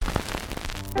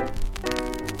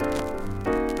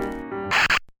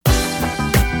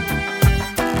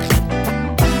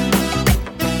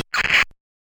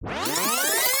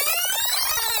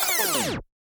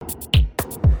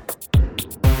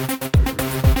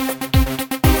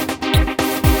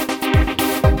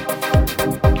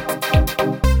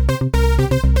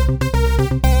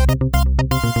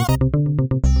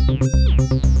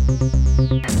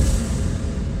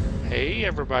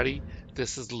everybody.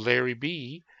 This is Larry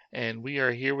B, and we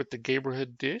are here with the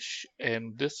Gayborhood dish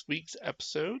and this week's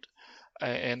episode.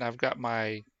 And I've got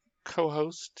my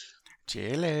co-host.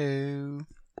 Jello.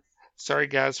 Sorry,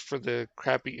 guys, for the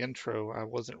crappy intro. I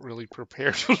wasn't really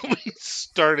prepared when we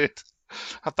started.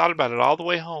 I thought about it all the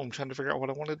way home, trying to figure out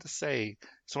what I wanted to say.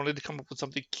 So I wanted to come up with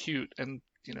something cute and,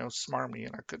 smarmy,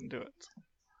 and I couldn't do it.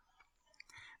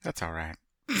 That's all right.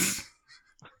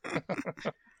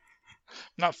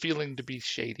 I'm not feeling to be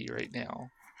shady right now.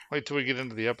 Wait till we get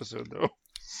into the episode, though.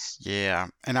 Yeah,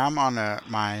 and I'm on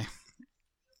my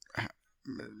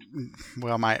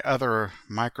other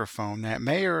microphone that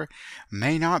may or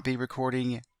may not be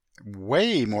recording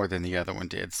way more than the other one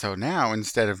did. So now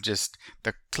instead of just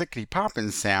the clickety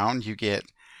popping sound, you get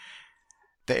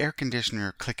the air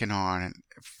conditioner clicking on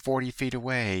 40 feet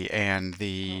away and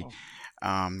the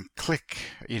click,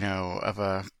 of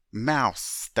a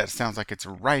mouse that sounds like it's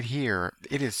right here.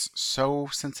 It is so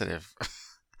sensitive.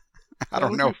 I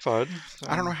don't know. Fun.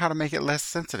 I don't know how to make it less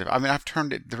sensitive. I mean, I've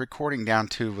turned the recording down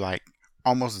to like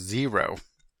almost 0.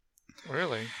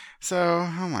 Really? So,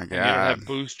 oh my God. And you don't have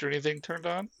boost or anything turned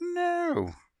on?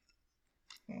 No.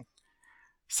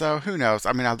 So who knows?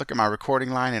 I mean, I look at my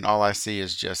recording line and all I see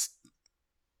is just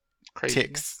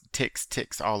Crazy.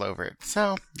 ticks all over it.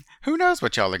 So who knows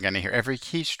what y'all are going to hear? Every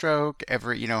keystroke,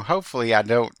 hopefully I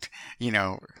don't,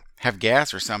 have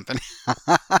gas or something.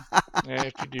 Yeah,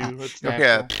 if you do, it's natural.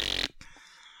 Yeah.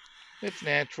 It's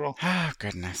natural. Oh,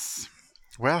 goodness.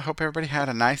 Well, hope everybody had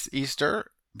a nice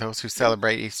Easter. Those who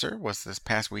celebrate Easter was this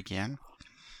past weekend.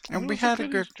 And we had a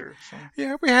good Easter, so.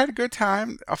 Yeah, we had a good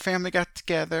time. Our family got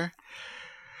together.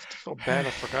 I still feel bad I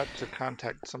forgot to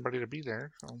contact somebody to be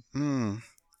there. So.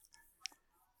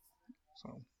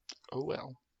 So, oh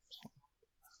well. So,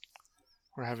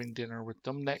 we're having dinner with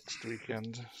them next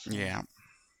weekend. So. Yeah.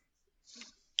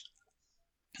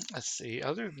 Let's see.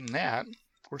 Other than that,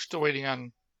 we're still waiting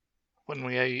on when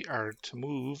we are to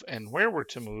move and where we're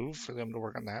to move for them to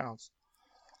work on the house.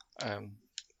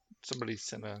 Somebody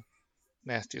sent a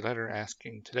nasty letter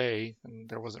asking today, and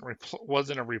there wasn't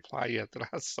a reply yet that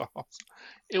I saw.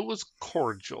 It was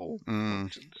cordial.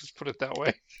 Just put it that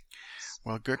way.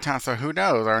 Well, good time. So who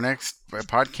knows? Our next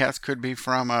podcast could be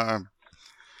from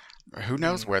who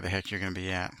knows where the heck you're going to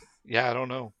be at. Yeah, I don't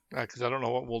know. Because I don't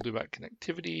know what we'll do about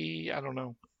connectivity. I don't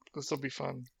know. This will be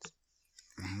fun.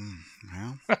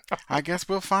 Well, I guess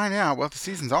we'll find out. Well, the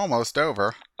season's almost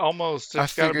over. Almost.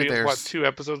 It's got to be, 2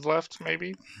 episodes left,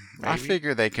 maybe? I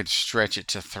figure they could stretch it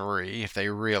to 3 if they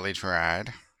really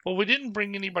tried. Well, we didn't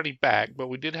bring anybody back, but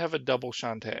we did have a double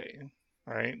Shantae,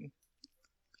 right?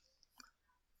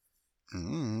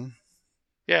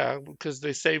 Yeah, because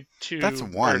they saved 2. That's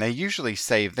 1. They usually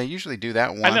do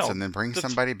that once and then bring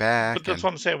somebody back. But that's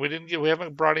what I'm saying. We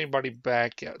haven't brought anybody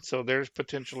back yet, so there's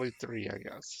potentially 3, I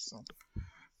guess. So.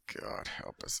 God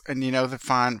help us. And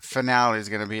the finale is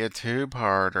going to be a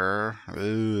 2-parter.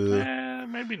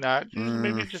 Maybe not.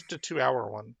 Maybe just a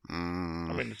 2-hour one.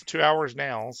 I mean, it's 2 hours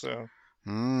now, so.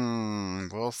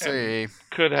 We'll see. And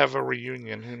could have a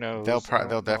reunion. Who knows?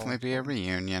 There'll definitely be a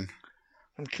reunion.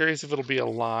 I'm curious if it'll be a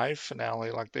live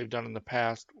finale like they've done in the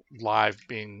past, live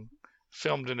being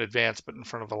filmed in advance but in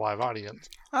front of a live audience.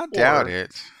 I doubt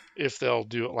it. If they'll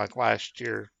do it like last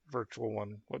year, virtual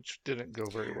one, which didn't go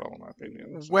very well in my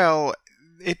opinion. So. Well,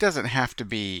 it doesn't have to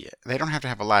be. They don't have to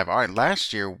have a live audience.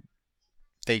 Last year,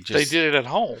 they did it at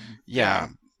home. Yeah.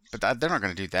 But they're not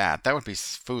going to do that. That would be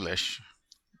foolish.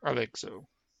 I think so.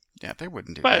 Yeah, they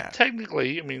wouldn't do that. But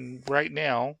technically, I mean, right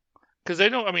now, because they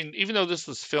don't. I mean, even though this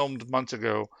was filmed months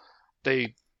ago,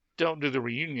 they don't do the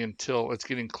reunion till it's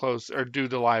getting close, or do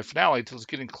the live finale till it's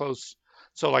getting close.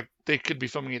 So, like, they could be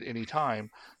filming it any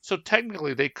time. So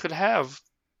technically, they could have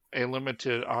a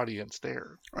limited audience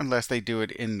there. Unless they do it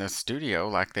in the studio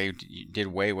like they did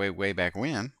way back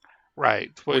when. Right.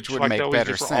 Which would make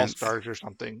better sense. All-Stars or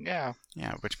something, yeah.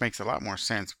 Yeah, which makes a lot more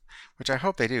sense. Which I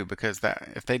hope they do, because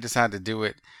if they decide to do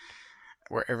it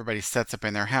where everybody sets up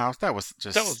in their house, that was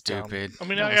stupid. Dumb. I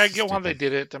mean, I get why they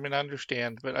did it. I mean, I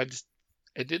understand, but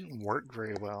it didn't work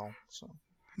very well. So.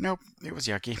 Nope, it was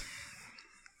yucky.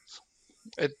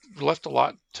 It left a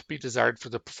lot to be desired for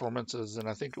the performances, and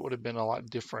I think it would have been a lot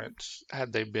different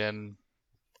had they been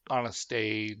on a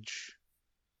stage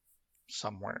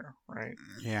somewhere, right?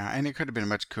 Yeah, and it could have been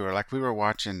much cooler. Like we were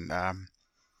watching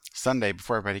Sunday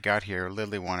before everybody got here.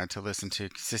 Lily wanted to listen to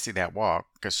Sissy That Walk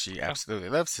because she absolutely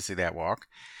loves Sissy That Walk.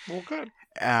 Well, good.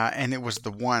 And it was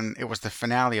the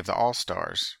finale of the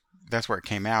All-Stars. That's where it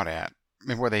came out at.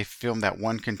 Remember where they filmed that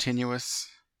one continuous?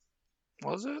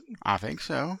 Was it? I think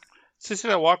so. Sissy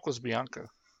That Walk was Bianca.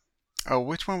 Oh,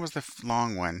 which one was the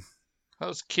long one? That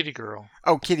was Kitty Girl.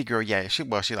 Oh, Kitty Girl. Yeah, she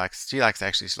likes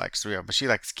 3-0, but she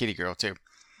likes Kitty Girl too.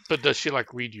 But does she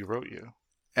like Read You Wrote You?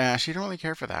 She don't really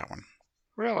care for that one.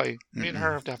 Really? Me and her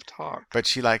Mm-mm. have to have a talk. But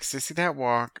she likes Sissy That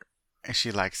Walk, and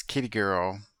she likes Kitty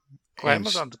Girl. And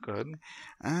Glamazon's good.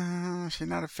 she's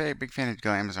not a big fan of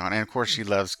Glamazon. And of course, she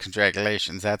loves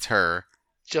Congratulations. That's her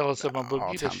Jealous of My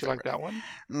Boogie. Does all-time she like favorite. that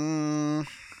one?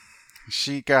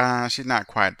 She's not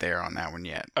quite there on that one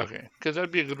yet. Okay, because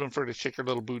that'd be a good one for her to shake her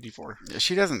little booty for.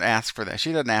 She doesn't ask for that.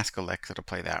 She doesn't ask Alexa to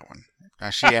play that one.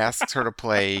 She asks her to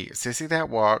play Sissy That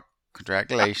Walk,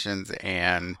 Congratulations,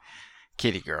 and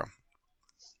Kitty Girl.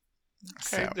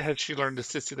 Okay, So has she learned to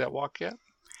sissy that walk yet?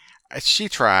 she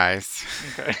tries.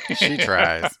 Okay. She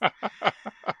tries.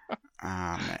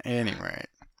 Anyway.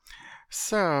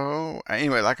 So,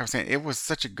 anyway, like I was saying, it was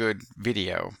such a good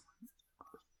video,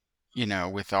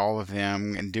 with all of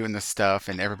them and doing the stuff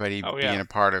and everybody Oh, being yeah. a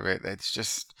part of it. It's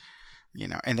just,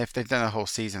 and if they've done a whole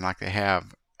season like they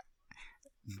have,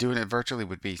 doing it virtually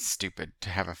would be stupid to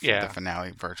have the Yeah.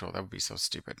 finale virtual. That would be so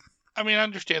stupid. I mean, I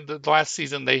understand that last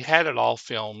season they had it all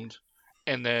filmed,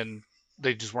 and then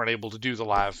they just weren't able to do the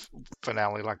live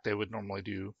finale like they would normally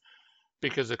do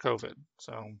because of COVID.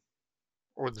 So,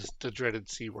 or the dreaded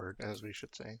C word, as we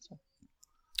should say. So.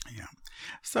 Yeah.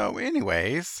 So,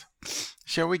 anyways,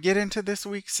 shall we get into this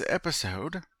week's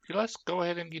episode? Let's go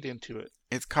ahead and get into it.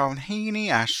 It's called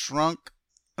Henny, I Shrunk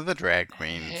the Drag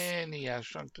Queens. Henny, I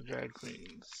Shrunk the Drag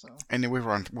Queens. So. And we're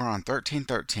on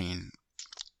 1313.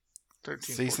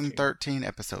 13, Season 14. 13,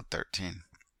 episode 13.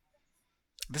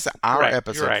 This is our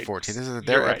episode 14. This is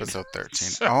their episode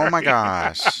 13. Oh my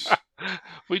gosh.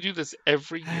 We do this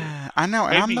every year. I know,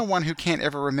 and I'm the one who can't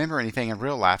ever remember anything in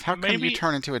real life. How come you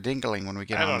turn into a dingling when we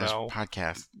get on this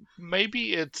podcast?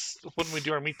 Maybe it's when we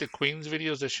do our Meet the Queens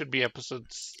videos, there should be episode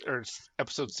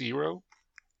 0,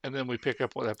 and then we pick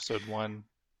up with episode 1.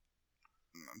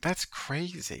 That's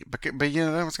crazy. But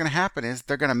then what's going to happen is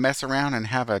they're going to mess around and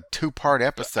have a 2-part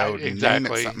episode and name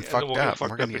it something fucked up.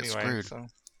 We're going to get screwed. So.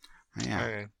 Yeah.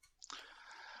 Okay.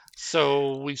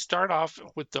 So we start off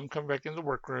with them coming back into the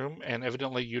workroom, and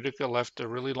evidently Utica left a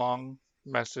really long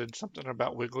message, something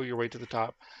about wiggle your way to the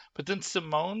top. But then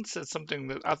Simone said something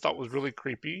that I thought was really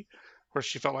creepy, where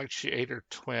she felt like she ate her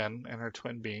twin, and her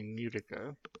twin being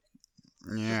Utica.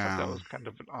 Yeah. I thought that was kind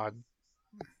of an odd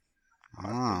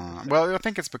well, I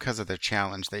think it's because of the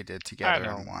challenge they did together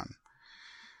and won.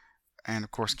 And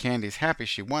of course, Candy's happy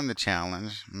she won the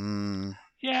challenge.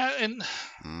 Yeah, and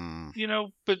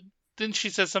but then she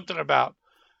says something about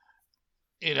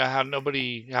how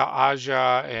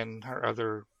Aja and her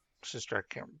other sister, I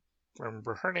can't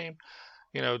remember her name,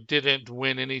 didn't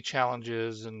win any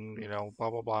challenges, and blah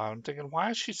blah blah. I'm thinking, why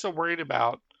is she so worried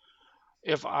about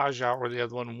if Aja or the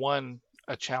other one won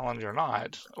a challenge or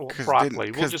not? Well, Broccoli.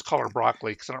 We'll just call her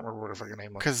Broccoli because I don't remember what her fucking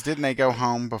name was. Because didn't they go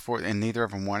home before, and neither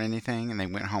of them won anything, and they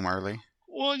went home early?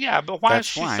 Well, yeah, but why is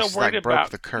she so worried about? Broke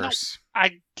the curse. No,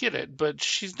 I get it, but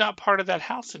she's not part of that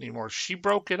house anymore. She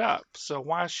broke it up, so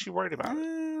why is she worried about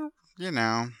it?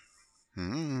 To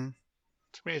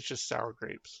me, it's just sour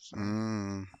grapes. So.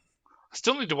 I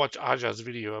still need to watch Aja's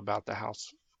video about the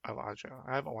house of Aja.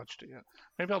 I haven't watched it yet.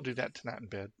 Maybe I'll do that tonight in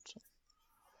bed.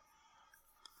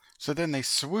 So then they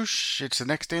swoosh. It's the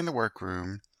next day in the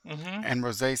workroom. And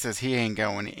Rosé says he ain't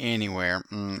going anywhere.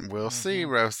 We'll see,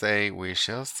 Rosé. We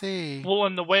shall see. Well,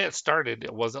 and the way it started,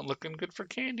 it wasn't looking good for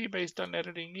Candy based on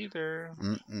editing either.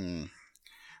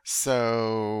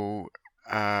 So,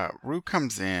 Ru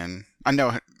comes in. I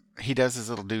know he does his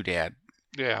little doodad.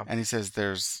 Yeah. And he says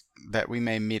that we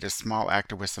may meet a small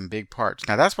actor with some big parts.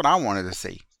 Now, that's what I wanted to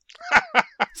see.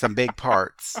 Some big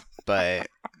parts. But,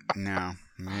 no,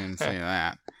 we didn't see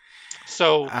that.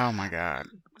 So, oh my God.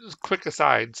 Quick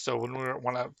aside, so when we were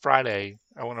on Friday,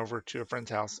 I went over to a friend's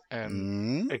house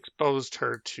and exposed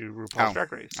her to RuPaul's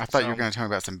Drag Race. I thought you were going to tell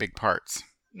me about some big parts.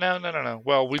 No.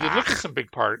 Well, we did look at some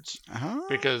big parts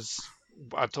because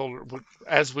I told her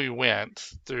as we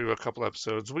went through a couple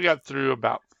episodes, we got through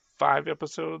about 5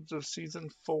 episodes of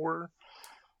season 4,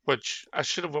 which I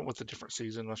should have went with a different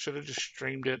season. I should have just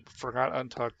streamed it, forgot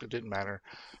Untucked. It didn't matter,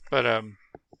 but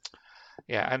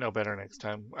yeah, I know better next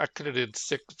time. I could have did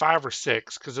 5 or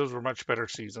 6 because those were much better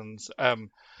seasons.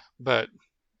 But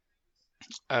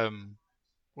we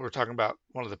were talking about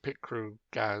one of the pit crew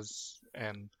guys,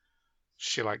 and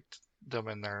she liked them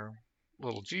in their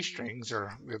little G-strings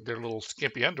or their little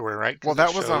skimpy underwear, right? Well,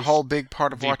 that was a whole big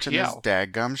part of watching this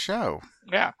daggum show.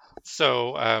 Yeah.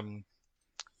 So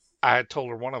I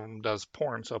told her one of them does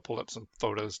porn, so I pulled up some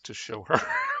photos to show her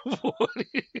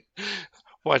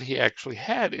what he actually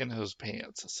had in his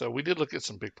pants. So we did look at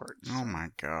some big parts. Oh my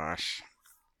gosh.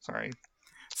 Sorry.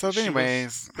 So, She was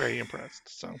anyways, very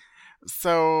impressed. So,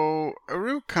 so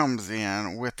Aru comes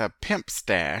in with a pimp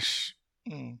stash.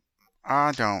 mm.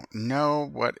 I don't know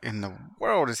what in the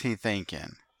world is he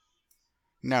thinking.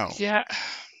 No. Yeah.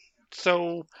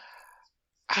 So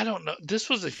I don't know. This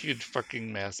was a huge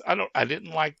fucking mess. I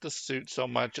didn't like the suit so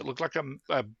much. It looked like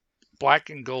a black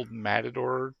and gold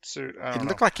matador suit. I It don't know.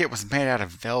 looked like it was made out of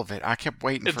velvet. I kept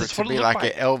waiting for it That's to what it be looked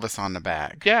like an like. Elvis on the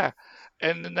back. Yeah.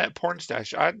 And then that porn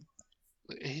stash.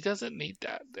 He doesn't need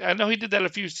that. I know he did that a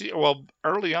few well,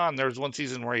 early on there was one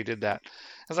season where he did that. I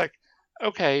was like,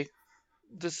 okay,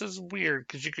 this is weird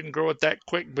because you can grow it that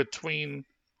quick between Like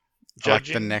the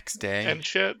judging next day. and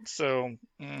shit. So,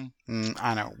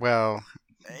 I know. Well,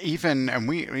 even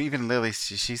Lily,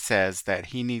 she says that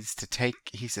he needs to take.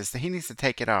 He says that he needs to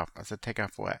take it off. I said, take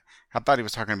off what? I thought he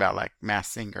was talking about like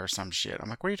Masked Singer or some shit. I'm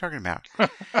like, what are you talking about?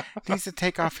 He needs to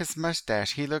take off his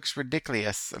mustache. He looks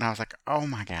ridiculous. And I was like, oh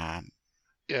my god.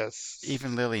 yes,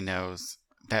 Even Lily knows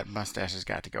that mustache has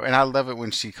got to go. And I love it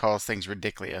when she calls things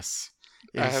ridiculous.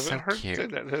 It I is haven't so heard say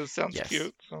cute. that. It sounds Yes.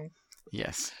 cute. So,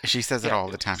 Yes. She says it yeah, all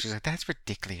the time. She's like, that's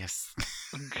ridiculous.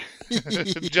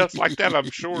 just like that, I'm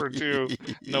sure too.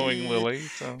 Knowing Lily,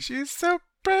 so. She's so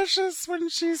precious when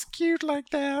she's cute like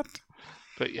that.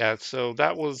 But yeah, so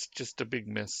that was just a big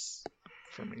miss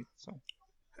for me. So,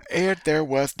 And there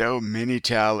was no mini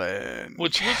challenge.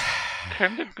 which was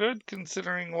kind of good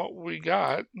considering what we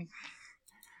got.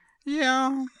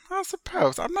 Yeah, I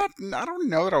suppose. I don't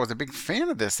know that I was a big fan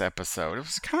of this episode. It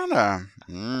was kind of.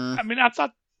 I mean, I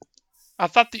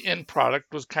thought the end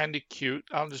product was kind of cute.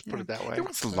 I'll just put Yeah, it that way. it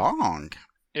was So, long.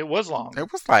 it was long.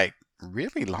 It was like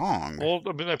really long. Well,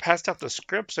 I mean, they passed out the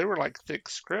scripts. They were like thick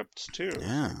scripts too.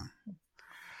 Yeah.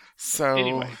 So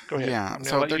Anyway, go ahead. yeah, I'm gonna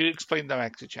so let you explain the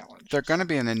maxi challenge. they're going to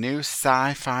be in a new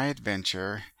sci-fi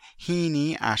adventure,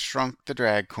 Heaney, I Shrunk the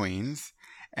Drag Queens,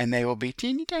 and they will be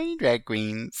teeny tiny drag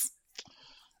queens.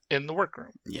 In the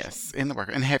workroom. Yes, in the work,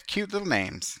 and they have cute little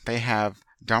names. They have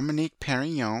Dominique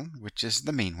Perignon, which is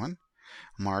the mean one,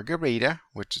 Margarita,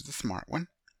 which is the smart one,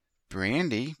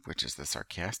 Brandy, which is the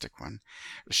sarcastic one,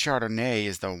 Chardonnay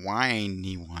is the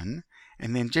whiny one,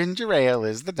 and then Ginger Ale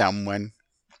is the dumb one.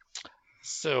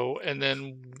 So, and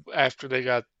then after they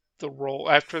got the role,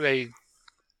 after they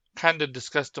kind of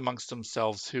discussed amongst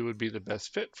themselves who would be the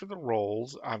best fit for the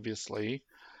roles, obviously,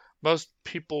 most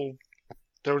people,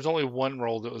 there was only one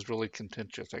role that was really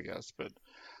contentious, I guess. But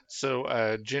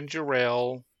so, Ginger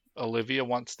Ale, Olivia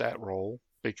wants that role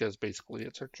because basically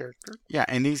it's her character. Yeah,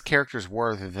 and these characters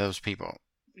were those people.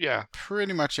 Yeah.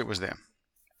 Pretty much it was them.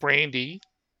 Brandy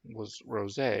was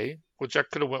Rosé, which I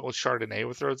could have went with Chardonnay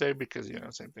with Rosé because,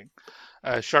 same thing.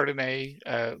 Chardonnay,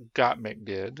 Gottmik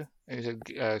did. And he said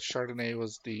Chardonnay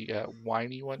was the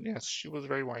whiny one. Yes, she was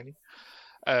very whiny.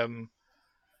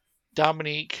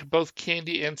 Dominique, both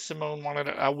Candy and Simone wanted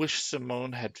it. I wish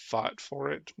Simone had fought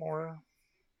for it more.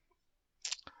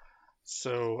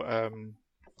 So,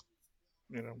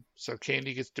 so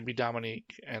Candy gets to be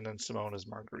Dominique, and then Simone is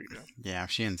Margarita. Yeah,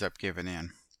 she ends up giving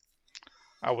in.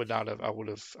 I would not have. I would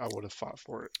have fought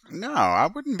for it. No, I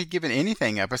wouldn't be giving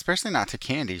anything up, especially not to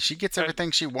Candy. She gets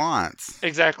everything she wants.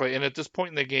 Exactly, and at this point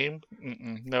in the game,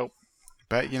 nope.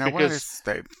 But you know what?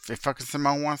 If fucking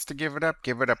Simone wants to give it up,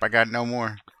 give it up. I got no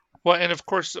more. Well, and of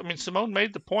course, I mean, Simone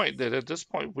made the point that at this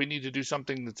point we need to do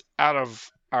something that's out of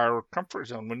our comfort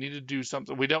zone. We need to do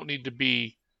something. We don't need to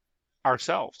be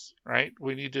ourselves, right?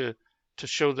 We need to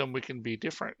show them we can be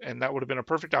different, and that would have been a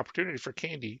perfect opportunity for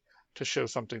Candy to show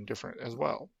something different as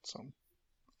well. So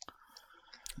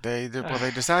they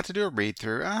decided to do a read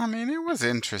through. I mean, it was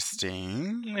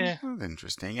interesting. Yeah. It was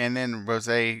interesting. And then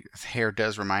Rosé's hair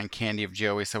does remind Candy of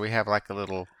Joey, so we have like a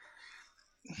little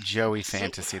Joey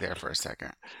fantasy there for a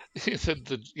second.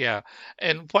 Yeah,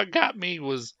 and what got me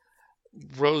was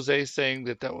Rosé saying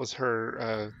that was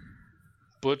her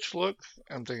butch look.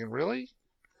 I'm thinking, really?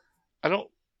 I don't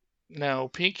know.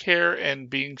 Pink hair and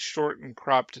being short and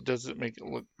cropped doesn't make it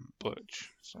look butch.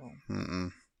 So.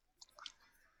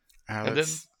 And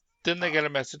then they got a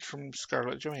message from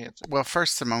Scarlett Johansson. Well,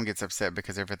 first Simone gets upset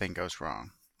because everything goes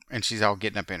wrong, and she's all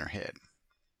getting up in her head.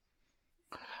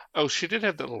 Oh, she did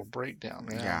have that little breakdown.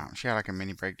 Yeah, she had like a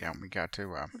mini breakdown. We got to.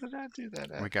 What did I do that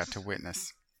at? We got to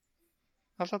witness.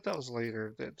 I thought that was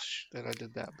later that I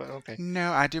did that, but okay.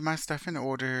 No, I do my stuff in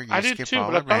order. I did too,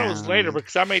 but I thought it was later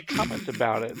because I made comments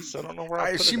about it, so I don't know where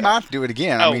I put she it might do it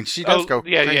again. I mean, she does go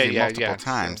crazy multiple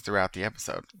times throughout the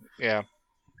episode. Yeah.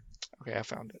 Okay, I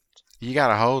found it. You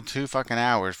got a whole 2 fucking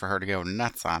hours for her to go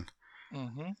nuts on.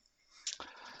 Mm-hmm.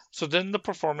 So then the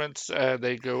performance,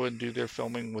 they go and do their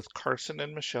filming with Carson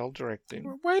and Michelle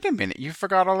directing. Wait a minute, you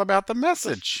forgot all about the The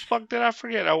message. fuck did I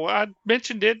forget? I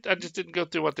mentioned it. I just didn't go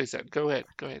through what they said. Go ahead.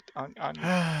 Go ahead. On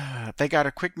you. They got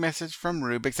a quick message from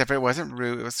Rue, except it wasn't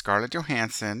Rue, it was Scarlett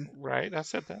Johansson. Right. I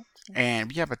said that.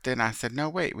 And yeah, but then I said, no,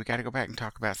 wait, we got to go back and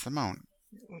talk about Simone.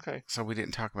 Okay. So we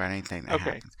didn't talk about anything that Okay.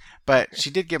 happens. But Okay. she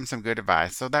did give him some good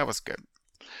advice, so that was good.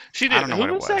 She I did. don't know Who what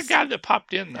it was that was. guy that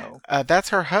popped in though? That's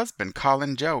her husband,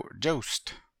 Colin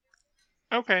Jost.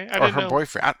 Okay. I Or didn't her know.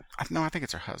 boyfriend. No, I think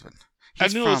it's her husband. I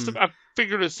He's knew it was from... I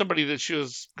figured it was somebody that she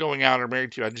was going out or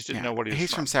married to. I just didn't Yeah, know what he was he's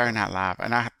from from. Saturday Night Live,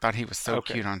 and I thought he was so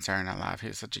Okay. cute on Saturday Night Live. He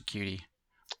was such a cutie.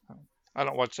 I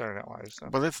don't watch Saturday Night Live, so.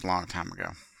 Well, it's a long time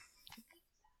ago.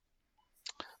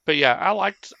 But yeah, I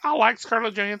liked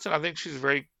Scarlett Johansson. I think she's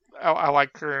very. I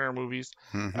like her in her movies.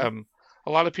 Mm-hmm.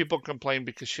 A lot of people complain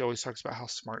because she always talks about how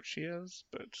smart she is,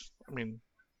 but I mean,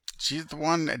 She's the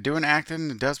one doing acting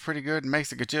and does pretty good and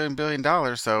makes a gajillion $1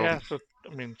 billion. So yeah. So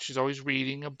I mean, she's always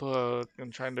reading a book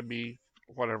and trying to be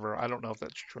whatever. I don't know if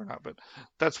that's true or not, but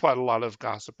that's what a lot of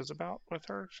gossip is about with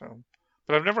her. So,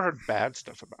 but I've never heard bad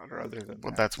stuff about her other than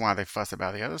well, that. that's why they fuss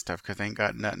about the other stuff because they ain't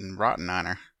got nothing rotten on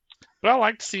her. But I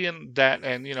liked seeing that,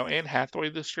 and Anne Hathaway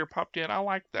this year popped in. I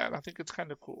like that. I think it's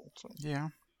kind of cool. So Yeah.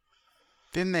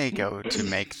 Then they go to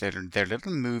make their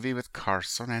little movie with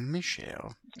Carson and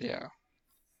Michelle. yeah.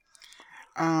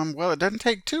 Well, it doesn't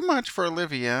take too much for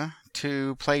Olivia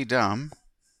to play dumb.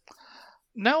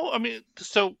 No, I mean,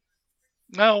 so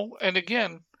no, and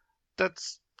again,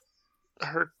 that's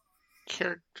her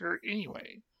character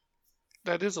anyway.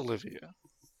 That is Olivia,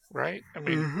 right? I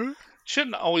mean, Mm-hmm.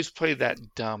 shouldn't always play that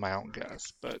dumb, I don't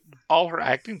guess, but all her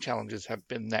acting challenges have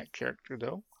been that character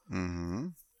though, Mm-hmm.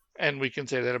 and we can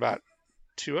say that about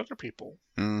two other people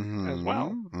as well,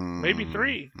 Mm-hmm. maybe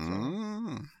three. So,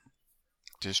 Mm-hmm.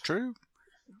 Just true.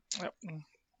 yep.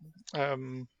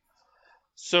 um,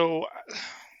 so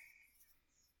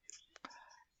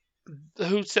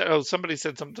who said? Oh, somebody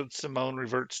said something. Simone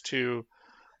reverts to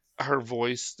her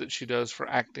voice that she does for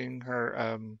acting,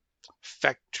 her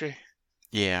factory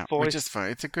Yeah, which is voice. fun.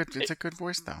 It's It, a good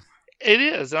voice though. it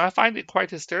is, and I find it quite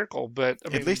hysterical. But I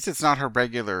At mean, least it's not her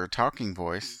regular talking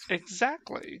voice.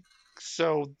 exactly.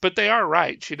 So, but they are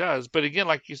right. She does. But again,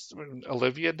 like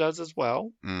Olivia does as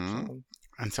well. Mm-hmm. So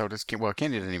And so does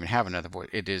Candy doesn't even have another voice.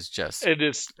 it is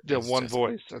the It's one just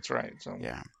voice. That's right. So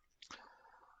yeah.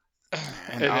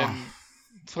 and And oh,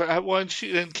 then well,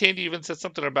 and Candy even said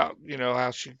something about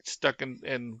how she stuck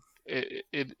in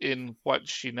what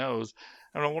she knows.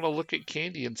 And I want to look at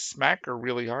Candy and smack her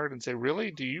really hard and say,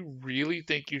 "Really? Do you really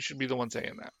think you should be the one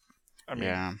saying that?" I mean,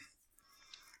 yeah.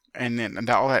 And then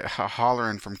all that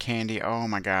hollering from Candy. Oh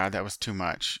my God, that was too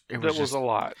much. that was a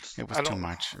lot. It was I too don't,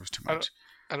 much. It was too I don't, much.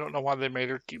 I don't know why they made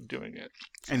her keep doing it.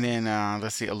 And So then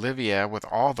let's see, Olivia with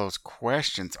all those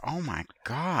questions. Oh my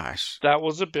gosh, that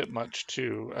was a bit much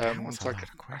too. that was It's a like, lot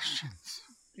of questions.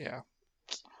 yeah,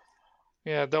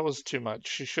 yeah, that was too much.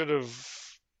 She should have.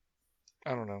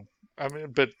 I don't know. I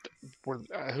mean, but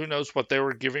who knows what they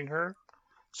were giving her?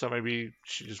 So maybe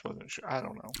she just wasn't sure. I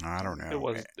don't know. I don't It know.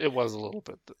 was it was a little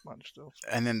bit much though.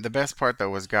 And then the best part though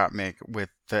was Gottmik with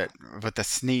the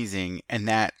sneezing and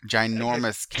that And the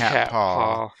ginormous cat cat paw.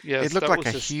 paw. It Yes, looked that like was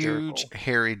a huge hysterical.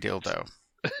 hairy dildo.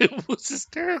 It was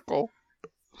hysterical.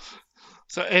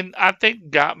 So, and I think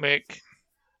Gottmik,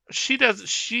 she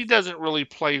doesn't really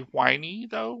play whiny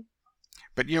though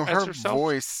But as her herself.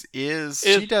 voice is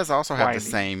Is she does also have the whiny.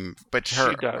 same, but She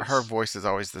her does. voice is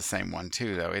always the same one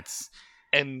too though.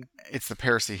 And It's the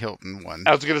Paris Hilton one,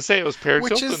 I was gonna say it was Paris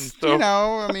which Hilton. is, So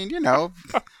I mean,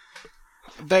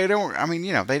 they don't, I mean,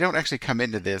 they don't actually come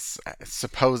into this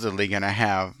supposedly going to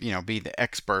have, be the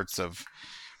experts of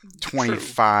true.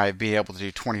 25, be able to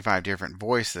do 25 different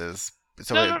voices.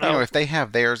 So, No, no, no. if they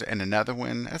have theirs and another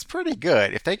one, that's pretty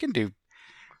good. If they can do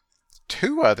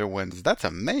two other ones, that's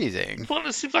amazing. Well,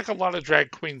 it seems like a lot of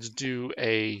drag queens do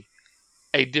a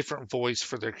different voice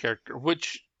for their character,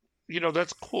 which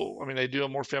that's cool. I mean, they do a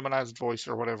more feminized voice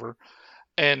or whatever,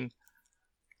 and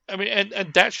I mean,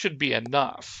 and that should be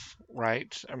enough,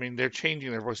 right? I mean, they're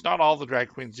changing their voice. Not all the drag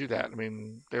queens do that. I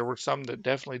mean, there were some that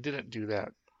definitely didn't do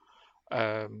that.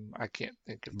 I can't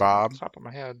think of them off Bob? the top of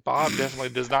my head. Bob definitely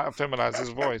does not feminize his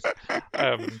voice.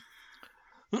 Um,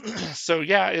 so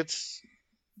yeah, I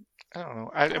don't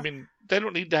know. I mean, they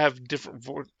don't need to have different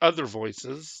other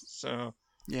voices. So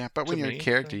Yeah, but to when you're a me,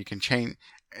 character, so, you can change.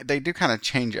 They do kind of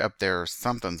change up their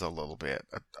somethings a little bit,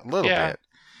 a little yeah, bit.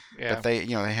 But yeah,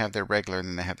 they have their regular and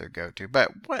then they have their go-to.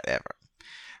 But whatever.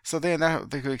 So then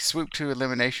they swoop to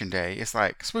Elimination Day. It's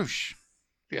like swoosh.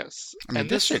 yes. I mean, And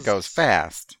this this shit is goes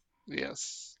fast.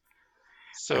 yes.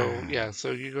 So yeah,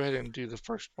 so you go ahead and do the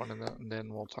first one, and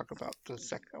then we'll talk about the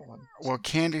second one. Well,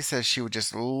 Candy says she would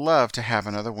just love to have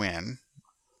another win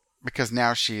because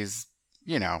now she's,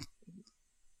 you know,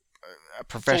 a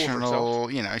Full of herself. professional.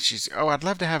 She's, oh, I'd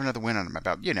love to have another win on my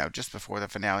belt, just before the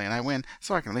finale, and I win,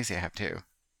 so I can at least have two.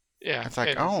 Yeah, It's like,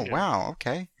 and oh, yeah, wow,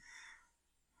 okay.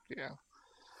 yeah.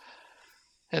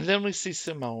 And then we see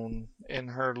Simone in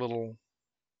her little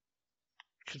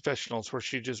confessionals where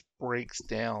she just breaks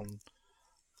down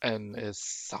and is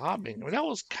sobbing. I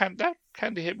mean, that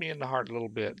kind of hit me in the heart a little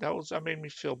bit. That made me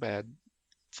feel bad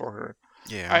for her.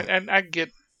 Yeah.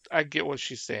 I get what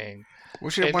she's saying, Well,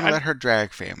 she didn't and want to let her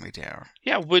drag family down.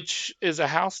 yeah, which is a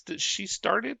house that she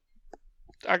started.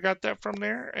 I got that from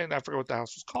there, and I forget what the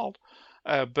house was called,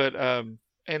 but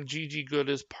and Gigi Good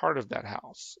is part of that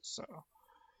house, so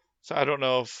I don't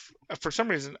know if for some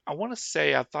reason I want to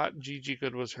say I thought Gigi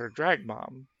Good was her drag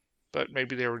mom, but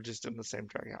maybe they were just in the same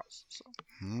drag house. So.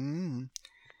 Hmm.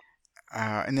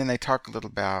 And then they talk a little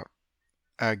about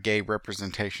gay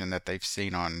representation that they've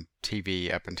seen on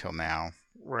TV up until now.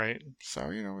 Right. So,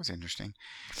 it was interesting.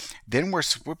 Then we're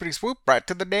swoopity swoop right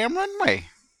to the damn runway.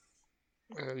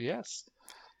 Yes,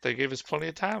 they gave us plenty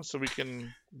of time so we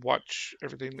can watch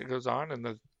everything that goes on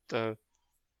and the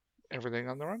everything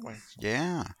on the runway. So.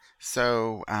 Yeah.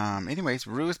 So, anyways,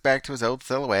 Rue is back to his old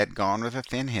silhouette, gone with the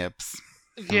thin hips.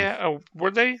 Yeah. Oh,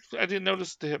 were they? I didn't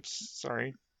notice the hips.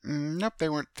 Sorry. Nope, they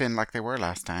weren't thin like they were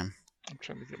last time. I'm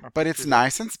trying to get my. But it's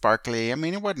nice and sparkly. I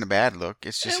mean, it wasn't a bad look.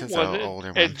 It's just It his wasn't. older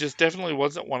It one. just definitely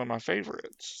wasn't one of my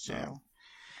favorites. So. Yeah.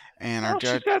 And Oh, our she's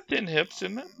judge. got thin hips,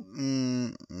 isn't it?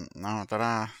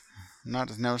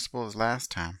 Not as noticeable as last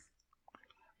time.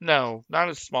 No, not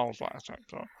as small as last time.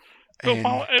 So. And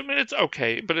I mean, it's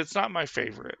okay, but it's not my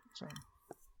favorite. So.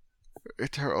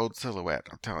 it's her old silhouette,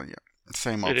 I'm telling you.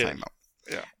 Same old, It same is. old.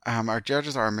 Yeah. Our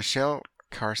judges are Michelle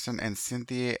Carson and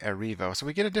Cynthia Erivo. So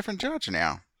we get a different judge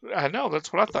now. I know.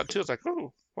 That's what I thought too. It's like,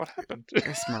 oh, what happened?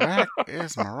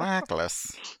 It's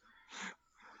miraculous.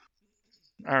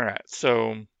 All right.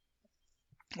 So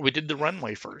we did the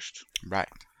runway first. Right.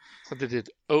 So they did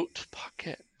haute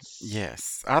pockets.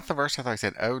 Yes. At the first I thought he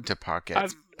said ode to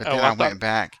pockets, but then I went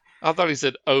back. I thought he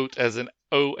said oat as in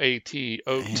OAT.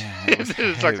 Oat. Yeah, it was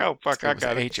it's like, oh, fuck, I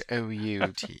got it.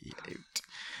 Hout.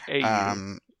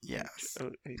 A-U. Yes.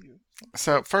 O-A-U.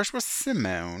 So first was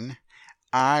Simone.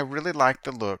 I really liked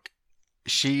the look.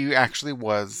 She actually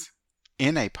was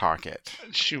in a pocket,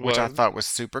 She was. which I thought was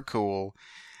super cool.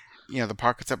 The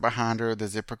pocket's up behind her, the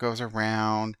zipper goes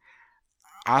around.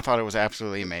 I thought it was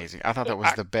absolutely amazing. I thought that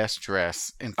was the best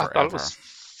dress in forever. I thought it was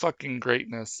fucking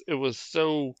greatness. It was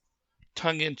so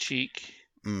tongue-in-cheek.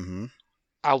 Mm-hmm.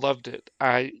 I loved it.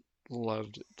 I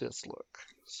loved this look.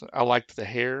 So I liked the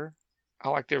hair. I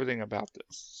liked everything about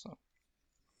this. So.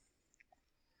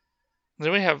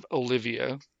 Then we have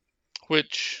Olivia,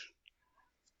 which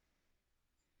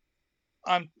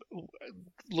I'm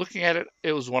looking at it.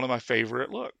 It was one of my favorite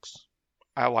looks.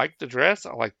 I liked the dress.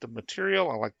 I liked the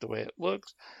material. I liked the way it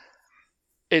looks.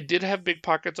 It did have big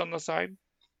pockets on the side.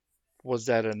 Was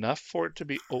that enough for it to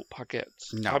be haute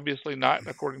pockets? No. Obviously not,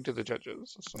 according to the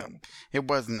judges. So. No. It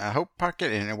wasn't a hope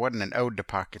pocket, and it wasn't an ode to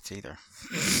pockets either.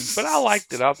 But I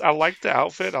liked it. I liked the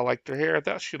outfit. I liked her hair. I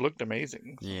thought she looked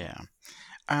amazing. Yeah.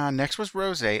 Next was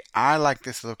Rose. I like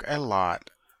this look a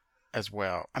lot as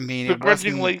well. I mean,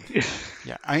 Begrudgingly.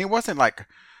 Yeah. I mean, it wasn't like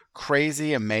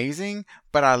crazy amazing,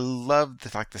 but I loved the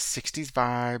 60s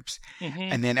vibes. Mm-hmm.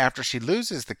 And then after she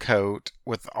loses the coat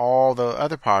with all the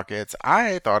other pockets,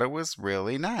 I thought it was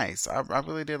really nice. I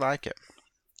really did like it.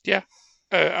 Yeah.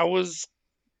 I was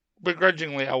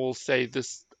begrudgingly, I will say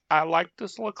this. I liked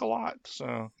this look a lot.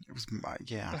 So it was,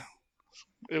 yeah.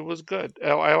 It was good.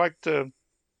 I liked the.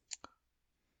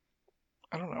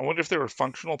 I don't know. I wonder if they were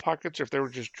functional pockets or if they were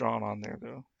just drawn on there,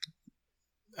 though.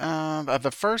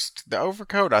 The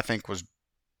overcoat, I think, was.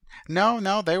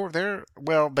 No, they were there.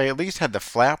 Well, they at least had the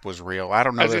flap was real. I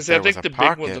don't know if there was a pocket. I think the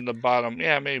big one's in the bottom.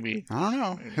 Yeah, maybe. I don't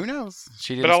know. Maybe. Who knows?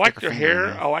 She didn't. But I liked her hair.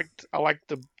 I liked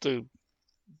the.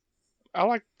 I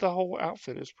liked the whole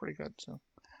outfit. It's pretty good. So,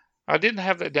 I didn't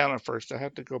have that down at first. I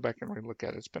had to go back and relook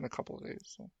at it. It's been a couple of days.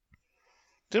 So.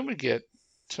 Then we get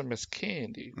to Miss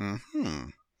Candy. Mm-hmm.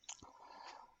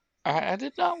 I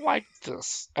did not like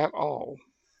this at all.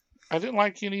 I didn't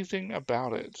like anything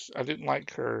about it. I didn't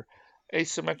like her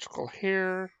asymmetrical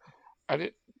hair.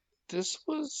 This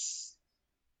was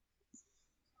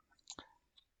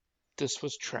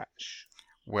trash.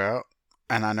 Well,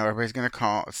 and I know everybody's going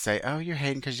to say, oh, you're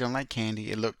hating because you don't like Candy.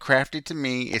 It looked crafty to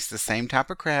me. It's the same type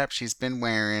of crap she's been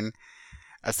wearing,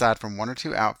 aside from one or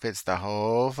two outfits, the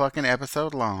whole fucking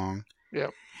episode long.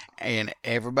 Yep. And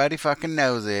everybody fucking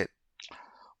knows it.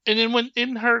 And then when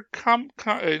in her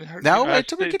in her, Now I wait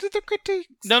till should we say, get to the critiques.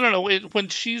 no. When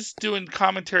she's doing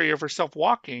commentary of herself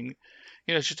walking,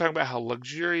 she's talking about how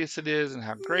luxurious it is and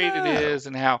how great it No. is,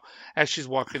 and how as she's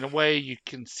walking away, you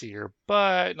can see her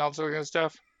butt and all this other kind of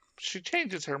stuff. She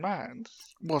changes her mind.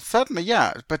 Well, suddenly,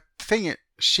 yeah. But the thing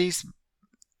is,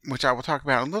 which I will talk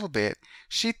about in a little bit,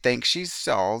 she thinks she's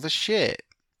all the shit.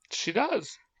 She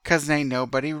does. 'Cause ain't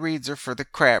nobody reads her for the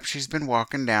crap she's been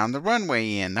walking down the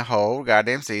runway in the whole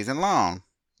goddamn season long.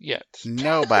 Yet.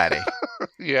 Nobody.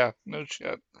 Yeah, no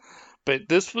shit. But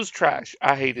this was trash.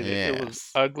 I hated it. It was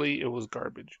Yes. ugly. It was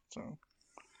garbage. So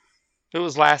it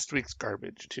was last week's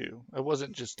garbage too. It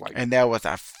wasn't just like And there was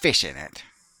a fish in it.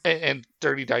 and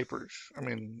dirty diapers. I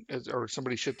mean, or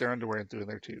somebody shit their underwear and threw in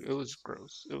there too. It was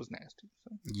gross. It was nasty.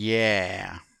 So.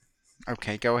 Yeah.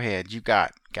 Okay, go ahead. You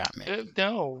got me.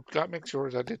 No, got mixed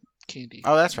yours. I did candy.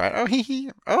 Oh, that's right. Oh, he.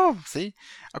 Oh, see.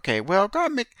 Okay, well,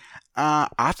 got me.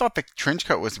 I thought the trench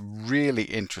coat was really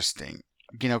interesting.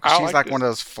 You know, 'cause I she's liked like it. one of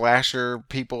those flasher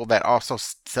people that also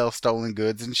sell stolen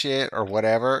goods and shit or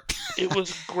whatever. It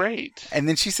was great. And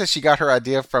then she says she got her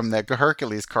idea from the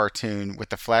Hercules cartoon with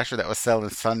the flasher that was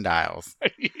selling sundials.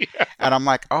 Yeah, And I'm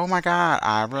like, oh my God,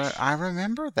 I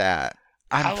remember that.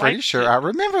 I'm I pretty liked sure it. I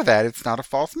remember that. It's not a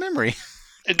false memory.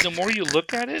 And the more you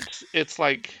look at it, it's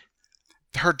like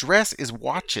Her dress is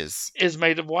watches. is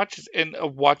made of watches, and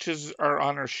watches are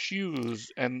on her shoes,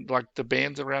 and like the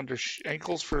bands around her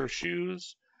ankles for her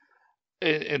shoes.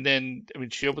 And then, I mean,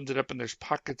 she opens it up, and there's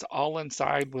pockets all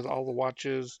inside with all the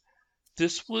watches.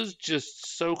 This was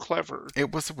just so clever.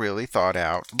 It was really thought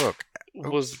out. Look,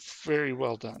 Was oops. very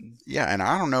well done. Yeah, and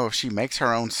I don't know if she makes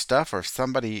her own stuff or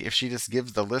if she just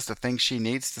gives the list of things she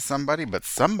needs to somebody, but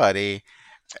somebody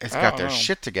has I got don't their know.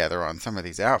 shit together on some of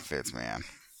these outfits, man.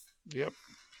 Yep,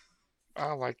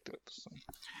 I liked it. So.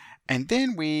 And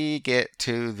then we get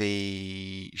to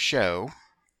the show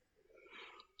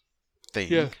thing.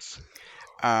 Yes.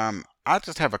 I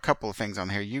just have a couple of things on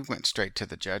here. You went straight to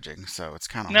the judging, so it's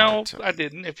kind of hard No, to. I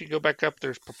didn't. If you go back up,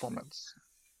 there's performance.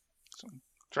 So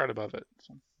it's right above it.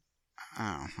 So.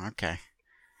 Oh, okay.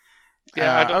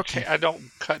 Yeah, I don't. Okay. I don't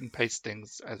cut and paste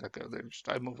things as I go. They're just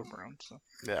I move them around. So.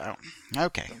 Yeah.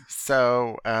 Okay.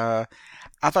 So. So,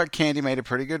 I thought Candy made a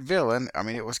pretty good villain. I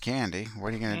mean, it was Candy. What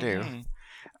are you gonna do?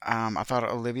 Mm-hmm. I thought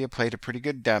Olivia played a pretty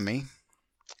good dummy.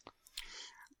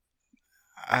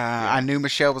 I Yeah, knew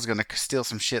Michelle was gonna steal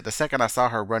some shit. The second I saw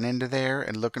her run into there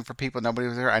and looking for people, nobody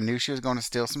was there. I knew she was gonna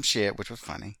steal some shit, which was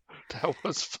funny. that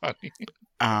was funny.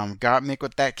 Got Mick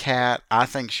with that cat. I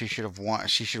think she should have won.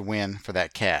 She should win for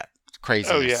that cat Oh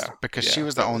craziness yeah, because she yeah.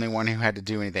 was the That only was one who had to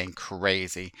do anything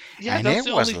crazy, yeah. and it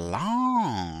was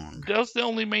long. That was the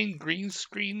only main green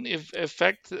screen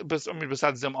effect. But I mean,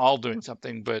 besides them all doing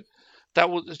something, but that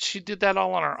was she did that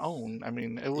all on her own. I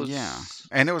mean, it Yeah, was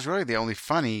and it was really the only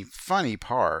funny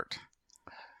part.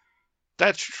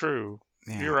 that's true.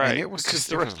 Yeah, You're and right it was because just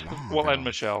the it was rest, long well, and though.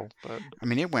 Michelle, but I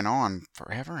mean, it went on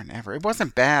forever and ever. It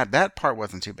wasn't bad. That part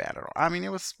wasn't too bad at all. I mean,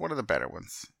 it was one of the better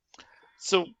ones.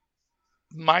 so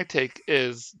my take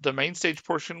is the main stage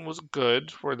portion was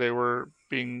good, where they were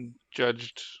being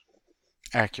judged.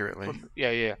 Accurately.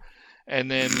 Yeah.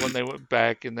 And then when they went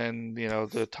back, and then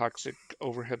the toxic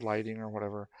overhead lighting or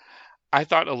whatever, I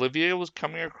thought Olivia was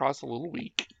coming across a little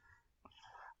weak.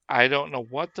 I don't know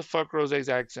what the fuck Rose's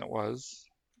accent was.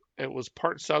 It was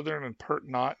part Southern and part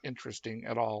not interesting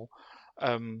at all.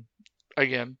 Um,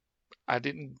 Again, I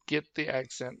didn't get the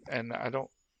accent, and I don't.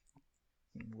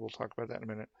 We'll talk about that in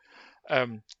a minute.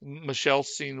 Michelle's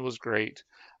scene was great.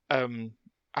 Um,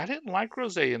 I didn't like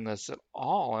Rose in this at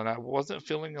all, and I wasn't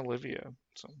feeling Olivia.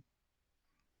 So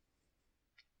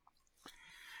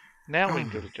now we can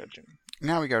Oh, go to judging.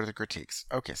 now we go to the critiques.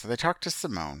 Okay, so they talked to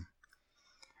Simone.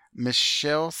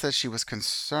 Michelle says she was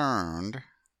concerned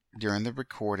during the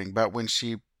recording, but when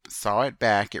she saw it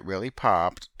back, it really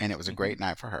popped, and it was a Hmm. great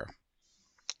night for her.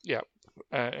 Yeah,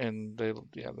 and they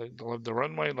loved the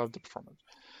runway, loved the performance.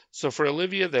 So for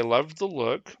Olivia, they loved the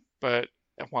look, but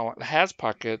while it has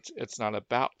pockets, it's not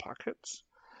about pockets.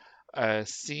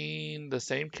 Seen the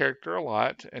same character a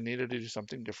lot and needed to do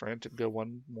something different and go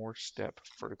one more step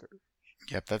further.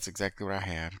 Yep, that's exactly what I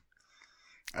had.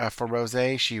 For Rose,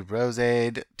 she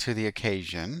roséed to the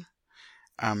occasion.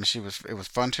 It was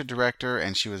fun to direct her,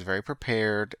 and she was very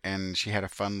prepared, and she had a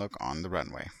fun look on the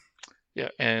runway. Yeah,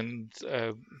 and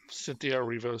Cynthia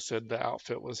Erivo said the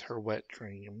outfit was her wet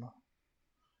dream.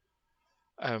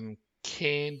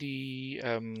 Candy, Yeah,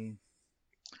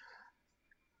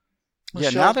 now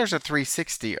Michelle. there's a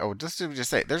 360. Oh, just to just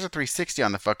say, there's a 360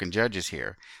 on the fucking judges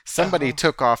here. Somebody Uh-huh.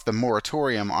 took off the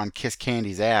moratorium on Kiss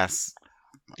Candy's ass.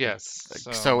 Yes.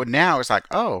 So So now it's like,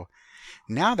 oh,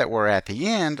 Now that we're at the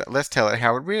end, let's tell it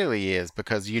how it really is,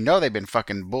 because you know they've been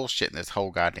fucking bullshitting this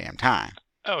whole goddamn time.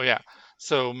 Oh yeah.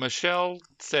 So Michelle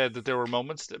said that there were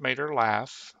moments that made her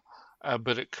laugh,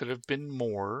 but it could have been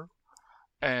more.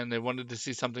 And they wanted to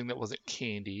see something that wasn't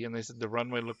candy. And they said the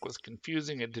runway look was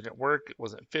confusing. It didn't work. It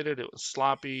wasn't fitted. It was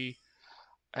sloppy.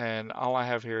 And all I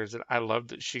have here is that I love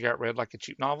that she got read like a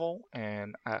cheap novel.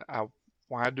 And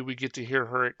why do we get to hear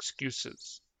her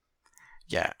excuses?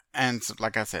 Yeah, and so,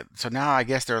 like I said, so now I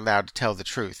guess they're allowed to tell the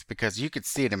truth because you could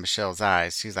see it in Michelle's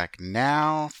eyes. She's like,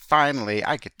 now, finally,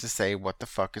 I get to say what the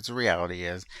fuck is reality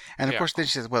is. And of Yeah. course, then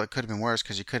she says, well, it could have been worse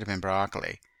because you could have been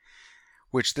broccoli.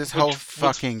 Which this whole Which was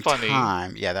fucking funny.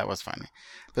 time, yeah, that was funny.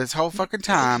 But this whole fucking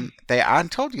time, I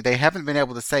told you, they haven't been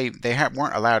able to say,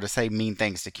 weren't allowed to say mean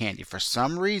things to Candy for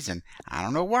some reason. I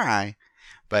don't know why.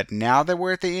 But now that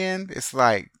we're at the end, it's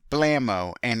like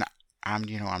blammo. And I'm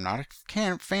not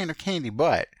a fan of Candy,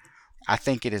 but I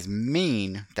think it is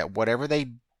mean that whatever their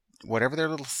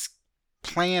little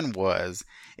plan was,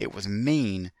 it was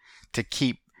mean to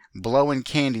keep blowing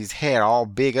Candy's head all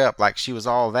big up like she was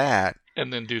all that.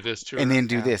 And then do this to her. And then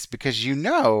do this because she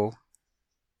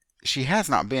has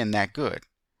not been that good.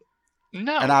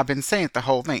 No. And I've been saying it the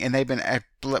whole thing, and they've been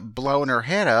blowing her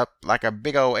head up like a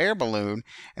big old air balloon,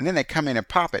 and then they come in and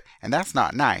pop it, and that's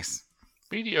not nice.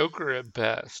 Mediocre at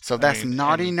best. So that's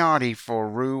naughty for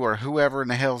Rue or whoever in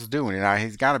the hell's doing it.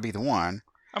 He's got to be the one.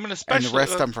 I mean, especially and the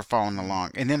rest of them for following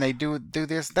along. And then they do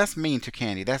this. That's mean to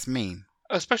Candy. That's mean.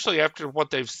 Especially after what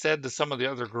they've said to some of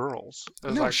the other girls.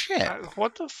 No shit.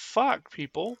 What the fuck,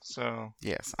 people? So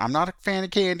yes, I'm not a fan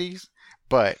of Candy's,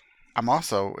 but I'm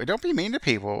also, don't be mean to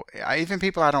people. Even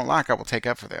people I don't like, I will take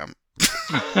up for them.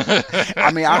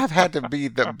 I mean, I've had to be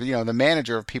the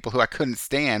manager of people who I couldn't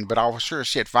stand, but I'll sure as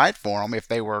shit fight for them if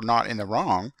they were not in the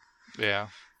wrong. Yeah.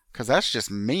 Because that's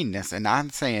just meanness, and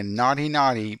I'm saying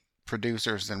naughty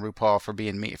producers and RuPaul for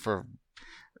being me for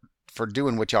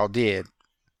doing what y'all did.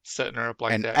 Setting her up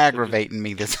like and that. And aggravating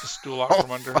me this stool out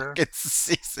from under her.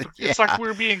 Season. It's like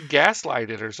we're being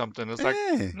gaslighted or something. It's like,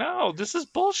 no, this is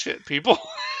bullshit, people.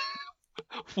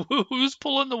 Who's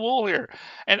pulling the wool here?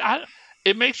 And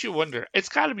it makes you wonder. It's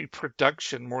got to be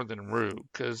production more than Rue,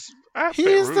 because I bet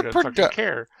Rue doesn't fucking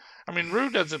care. I mean,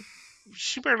 Rue doesn't.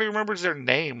 She barely remembers their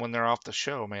name when they're off the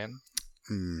show, man.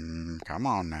 Come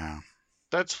on now.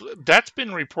 That's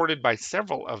been reported by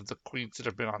several of the queens that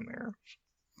have been on there.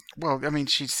 Well, I mean,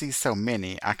 she sees so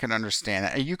many. I can understand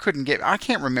that. You couldn't I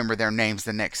can't remember their names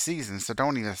the next season, so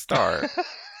don't even start.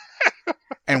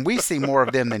 And we see more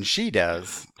of them than she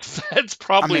does. That's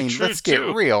probably true. I mean, let's get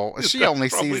real. She only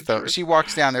sees them. She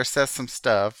walks down there, says some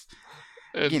stuff,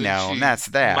 and and that's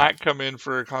that. Might come in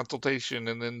for a consultation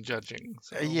and then judging.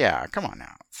 So. Yeah, come on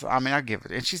now. So I mean, I give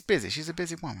it. And she's busy. She's a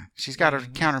busy woman. She's got to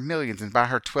count her millions and buy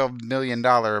her $12 million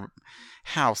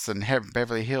house in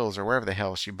Beverly Hills or wherever the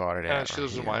hell she bought it at. She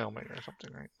lives in Wyoming or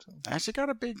something, right? So. And she got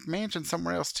a big mansion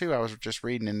somewhere else too. I was just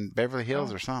reading in Beverly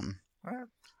Hills or something.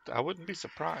 I wouldn't be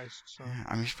surprised. So. Yeah,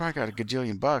 I mean, she's probably got a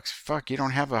gajillion bucks. Fuck, you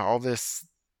don't have all this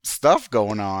stuff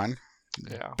going on.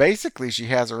 Yeah. Basically, she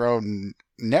has her own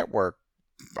network,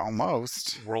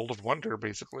 almost. World of Wonder,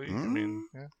 basically. I mean,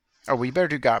 yeah. Oh, we better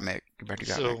do Gottmik.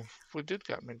 So we did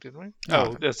Gottmik, didn't we?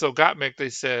 No. Oh, so Gottmik, they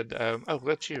said, oh,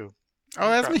 that's you. Oh,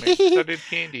 that's Gottmik. me. I did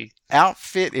Candy.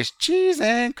 Outfit is cheese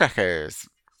and crackers.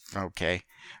 Okay.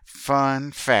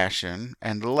 Fun, fashion,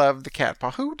 and love the cat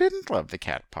paw. Who didn't love the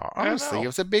cat paw? Honestly, it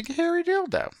was a big hairy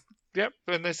dildo. Yep,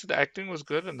 and they said the acting was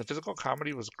good and the physical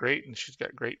comedy was great, and she's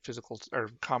got great physical or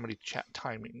comedy chat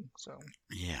timing. So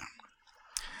yeah.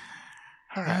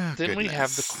 All right, then we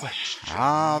have the question.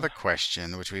 The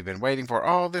question, which we've been waiting for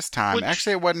all this time.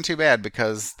 Actually, it wasn't too bad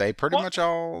because they pretty much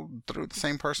all threw the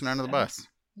same person under the bus.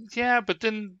 Yeah, but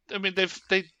then I mean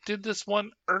they did this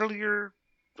one earlier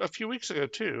a few weeks ago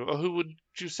too. Who would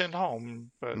you send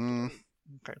home? But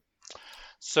okay,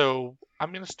 so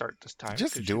I'm gonna start this time.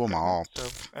 Just do them all.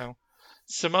 So,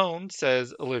 Simone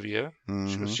says Olivia.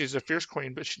 She's a fierce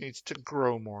queen, but she needs to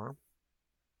grow more.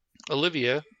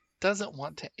 Olivia doesn't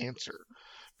want to answer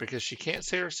because she can't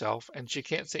say herself and she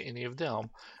can't say any of them.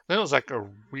 Then it was like a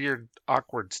weird,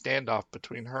 awkward standoff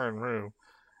between her and Rue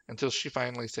until she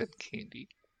finally said Candy.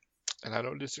 And I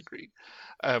don't disagree.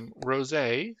 Rose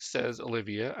says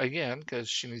Olivia, again, because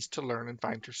she needs to learn and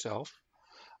find herself.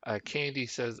 Candy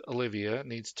says Olivia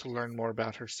needs to learn more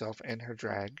about herself and her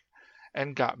drag.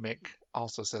 And Gottmik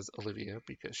also says Olivia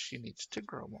because she needs to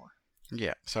grow more.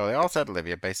 Yeah, so they all said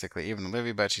Olivia, basically. Even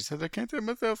Olivia, but she said, I can't say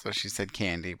myself, so she said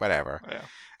Candy, whatever.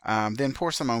 Yeah. Then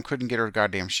poor Simone couldn't get her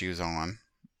goddamn shoes on.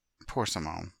 Poor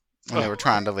Simone. When they were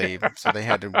trying to leave, so they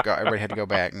had to go. Everybody had to go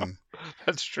back. And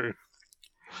that's true.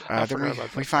 I Then forgot we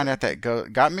about we that find part. out that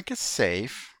Gottmik is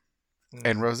safe,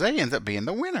 and Hmm. Rose ends up being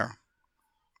the winner.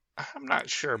 I'm not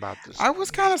sure about this I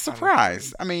was one, kind of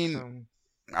surprised. honestly. I mean, So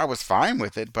I was fine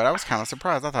with it, but I was kind of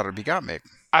surprised. I thought it'd be Gottmik.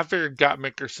 I figured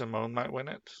Gottmik or Simone might win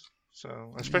it.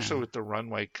 So especially Yeah. with the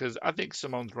runway, because I think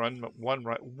Simone's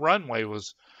runway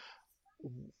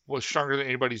was stronger than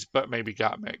anybody's, but maybe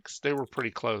Gottmik's. They were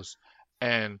pretty close.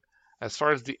 And as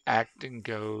far as the acting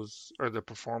goes or the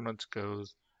performance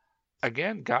goes,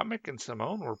 again, Gottmik and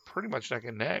Simone were pretty much neck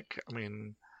and neck. I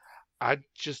mean, I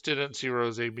just didn't see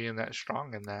Rose being that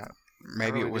strong in that. I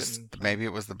Maybe it really was didn't. So maybe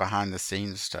it was the behind the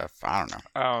scenes stuff. I don't know.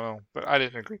 I don't know, but I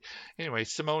didn't agree. Anyway,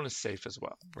 Simone is safe as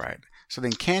well. So. Right. So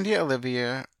then Candy and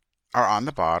Olivia are on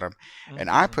the bottom, and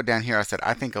I Hmm. put down here. I said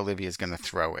I think Olivia is going to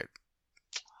throw it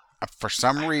for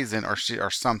some reason or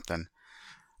something.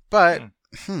 But Hmm.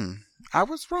 hmm, I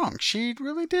was wrong. She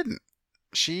really didn't.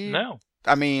 She. No,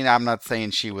 I mean, I'm not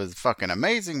saying she was fucking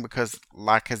amazing because,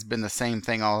 like, has been the same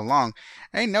thing all along.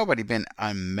 Ain't nobody been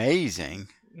amazing.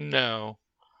 no,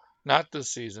 not this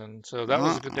season. So that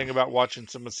was a good Uh-uh. thing about watching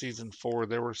some of season four.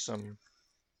 There were some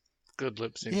good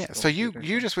lip syncs Yeah, so going through you there.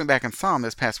 you So just went back and saw them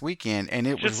this past weekend, and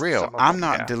it was just real. some of I'm them,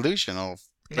 not yeah. delusional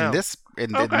in No. this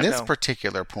in, Oh in God, this no.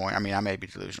 particular point. I mean, I may be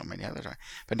delusional many other times,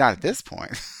 but not at this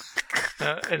point.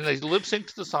 And they lip synced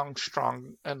to the song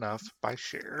 "Strong Enough" by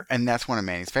Cher. And that's one of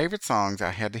Manny's favorite songs.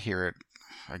 I had to hear it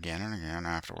again and again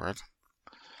afterwards.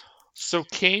 So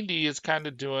Candy is kind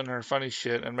of doing her funny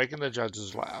shit and making the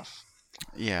judges laugh.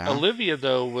 Yeah, Olivia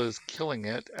though was killing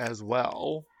it as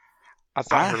well. I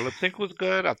thought I her lip sync was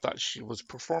good. I thought she was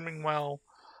performing well.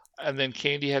 And then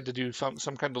Candy had to do some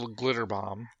kind of glitter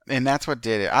bomb. and that's what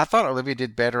did it. I thought Olivia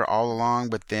did better all along,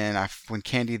 but then when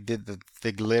Candy did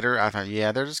the glitter, I thought,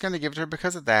 yeah, they're just gonna give it to her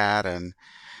because of that, and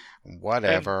And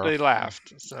whatever. they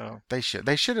laughed. So They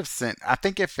should have sent. I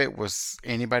think if it was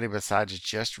anybody besides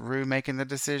just Rue making the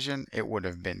decision, it would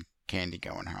have been Candy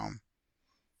going home.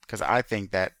 Because I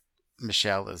think that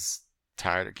Michelle is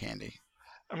tired of Candy.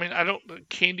 I mean, I don't.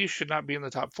 Candy should not be in the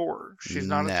top four. She's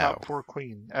not a No, top four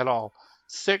queen at all.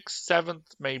 Sixth, seventh,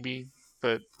 maybe,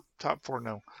 but top four,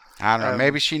 no. I don't know.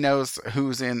 Maybe Um, she knows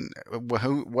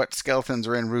what skeletons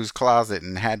are in Rue's closet,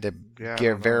 and had to yeah, I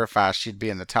don't know. verify she'd be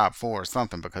in the top four or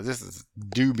something. Because this is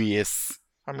dubious.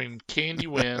 I mean, Candy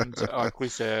wins, like we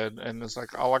said, and it's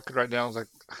like all I could write down was like,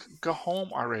 go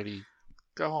home already,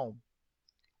 go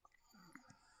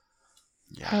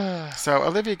Yeah. home. So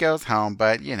Olivia goes home,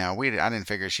 but I didn't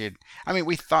figure she'd. I mean,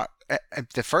 we thought at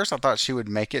the first I thought she would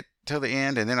make it till the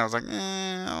end, and then I was like,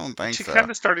 I don't think She so. kind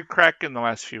of started cracking the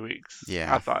last few weeks.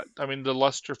 I Yeah. thought. I mean, the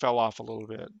luster fell off a little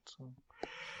bit. So.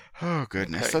 Oh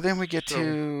goodness. Okay, So then we get so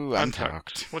to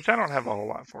Untucked, Untucked. which I don't have a whole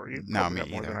lot for. You No, probably me got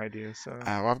more than either. I do. So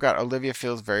Well, I've got Olivia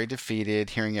feels very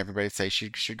defeated, hearing everybody say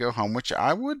she should go home, which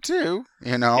I would too.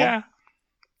 yeah.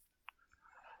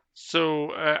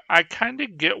 So I kind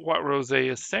of get what Rose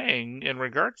is saying in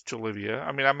regards to Olivia.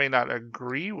 I mean, I may not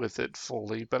agree with it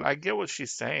fully, but I get what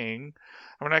she's saying.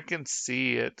 I mean, I can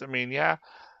see it. I mean, yeah,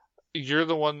 you're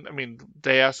the one. I mean,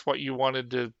 they asked what you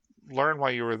wanted to learn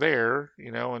while you were there,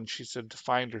 and she said to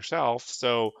find herself.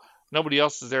 So nobody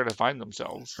else is there to find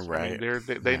themselves. I mean, Right.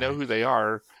 they know Right. who they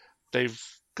are. They've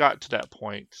got to that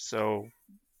point. So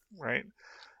right,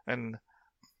 and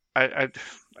I, I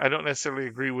I don't necessarily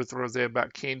agree with Rose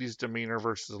about Candy's demeanor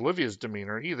versus Olivia's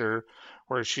demeanor either,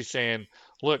 where she's saying,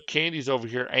 "Look, Candy's over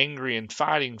here angry and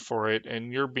fighting for it,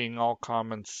 and you're being all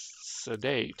calm and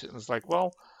sedate." And it's like,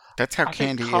 well, That's how I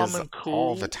think Candy calm is and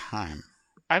all the cool. time.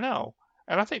 I know,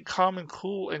 and I think calm and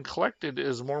cool and collected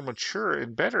is more mature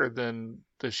and better than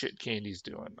the shit Candy's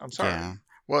doing. I'm Yeah. sorry.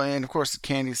 Well, and of course,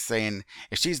 Candy's saying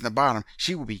if she's in the bottom,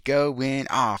 she will be going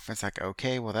off. It's like,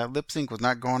 okay, well, that lip sync was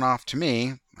not going off to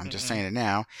me. I'm just Mm-mm. saying it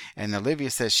now. And Olivia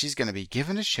says she's going to be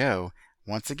given a show.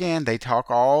 Once again, they talk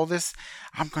all this.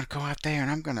 I'm going to go out there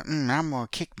and I'm going to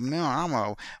kick, I'm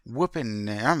going to whoop it, and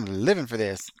I'm living for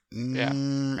this. Yeah,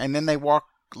 And then they walk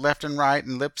left and right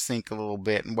and lip sync a little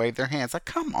bit and wave their hands. Like,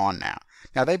 come on now.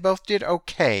 Now, they both did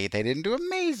okay. They didn't do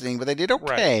amazing, but they did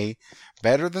right. okay.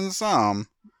 Better than some.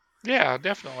 Yeah,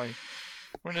 definitely.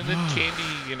 I mean, and then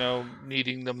Candy,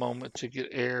 needing the moment to get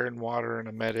air and water and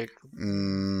a medic.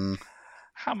 Mm,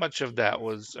 How much of that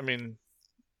was? I mean,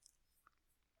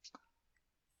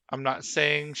 I'm not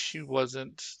saying she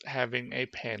wasn't having a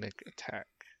panic attack,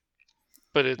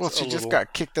 but well, it's a she just little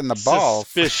got kicked in the balls.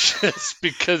 suspicious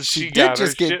because She she did got her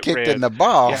just get shit kicked in read. the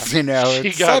Yeah, balls.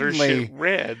 she It's got her shit suddenly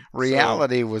read. So,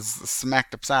 reality was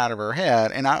smacked upside of her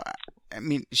head. And I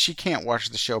mean, she can't watch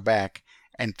the show back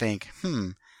and think,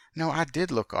 no, I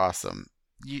did look awesome.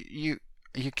 You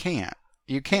can't.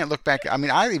 You can't look back. I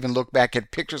mean, I even look back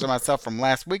at pictures of myself from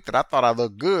last week that I thought I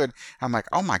looked good. I'm like,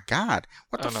 oh my God,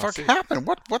 what Oh the no, fuck see, happened?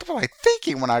 What was I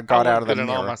thinking when I I got out look of the good in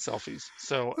all my mirror? selfies.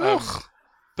 So, Ugh.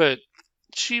 but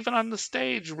she even on the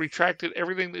stage retracted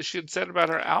everything that she had said about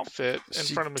her outfit in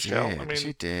She front of Michelle. I did. She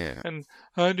mean, did. and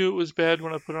I knew it was bad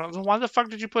when I put it on. So why the fuck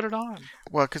did you put it on?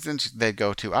 Well, because then they'd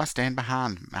go to, I stand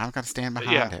behind. I've got to stand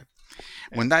behind Yeah, it.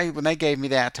 yeah. When they gave me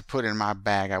that to put in my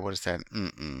bag, I would have said, no,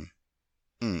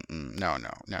 no,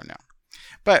 no, no.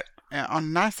 But on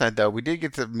the nice side, though, we did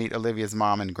get to meet Olivia's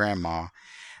mom and grandma.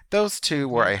 Those two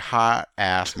were Hmm. a hot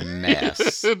ass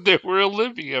mess. They were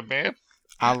Olivia, man.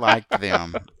 I liked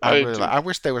them. I do. I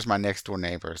wish they was my next door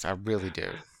neighbors. I really do.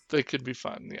 They could be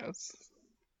fun, yes.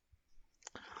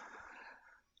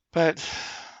 But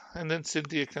and then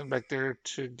Cynthia comes back there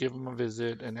to give them a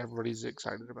visit, and everybody's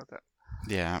excited about that.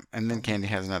 Yeah, and then So Candy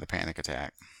has another panic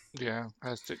attack. yeah,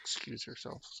 has to excuse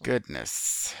herself. So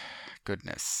Goodness,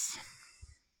 goodness.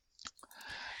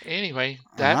 anyway,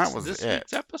 And that that's was this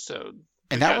week's it. episode.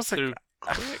 And We that got was through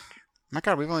quick. my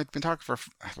God, we've only been talking for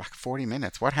like 40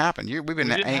 minutes. What happened? We've been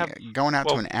We didn't have going out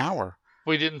to well, an hour.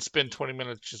 we didn't spend 20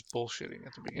 minutes just bullshitting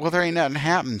at the Well, beginning, there we ain't did. nothing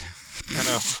happened. I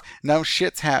know. No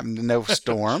shit's happened. No True.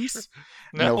 storms,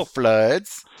 no No,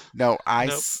 floods, no nope.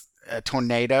 ice,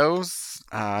 tornadoes.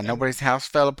 And Nobody's house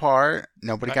fell apart.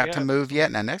 Nobody not got to yet. move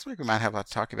yet. Now, next week we might have a lot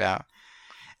to talk about.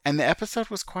 And the episode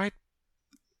was quite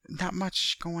not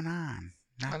much going on.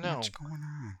 I Not know. much going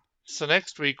on. So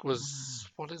next week was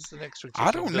what is the next week's I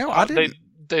episode? don't know. I didn't.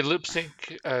 They lip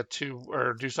sync to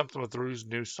or do something with Rue's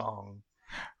new song.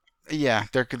 Yeah,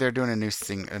 they're doing a new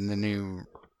sing and the new.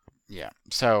 Yeah,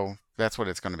 so that's what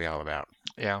it's going to be all about.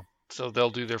 Yeah. So they'll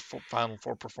do their final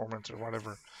four performance or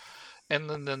whatever, and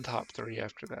then top three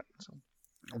after that. So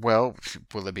Well,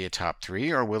 will it be a top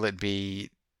three or will it be?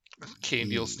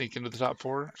 Candy will sneak into the top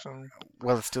four. So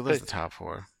Well, it still is but the top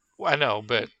four. well, I know,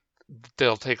 but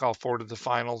they'll take all four to the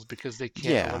finals because they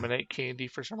can't Yeah. eliminate Candy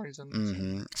for some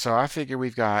reason. So I figure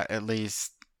we've got at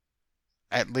least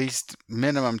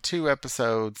minimum 2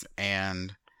 episodes,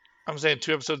 and I'm saying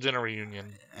 2 episodes in a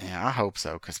reunion. yeah, I hope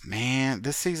so. Cause man,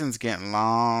 this season's getting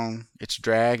long. It's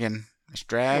dragging. It's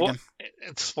dragging. Well,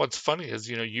 it's what's funny is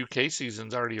UK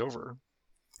season's already over.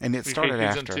 And it UK started season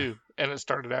after. 2, and it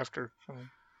started after. So.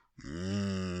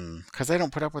 Because they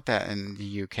don't put up with that in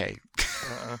the UK.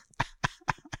 Uh,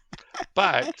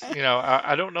 but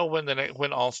I don't know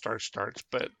when All Star starts,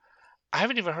 but I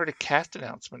haven't even heard a cast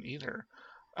announcement either.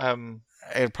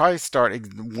 It'll probably start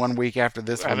 1 week after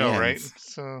this I one know, ends. right?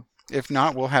 So If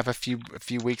not, we'll have a few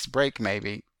weeks break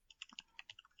maybe.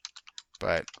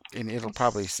 But it'll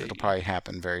probably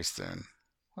happen very soon.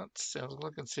 let's see. I was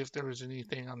looking to see if there was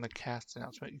anything on the cast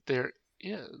announcement. There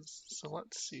is. So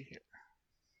let's see here.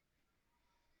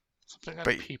 Something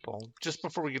on people. Just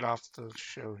before we get off the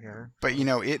show here. But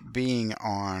it being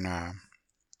on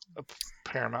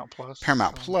Paramount Plus.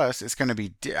 Paramount Plus, it's going to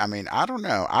be. I mean, I don't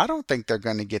know. I don't think they're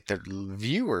going to get their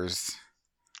viewers.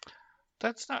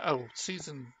 That's not. Oh,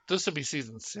 season. This would be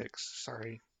season 6.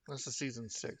 Sorry, this is season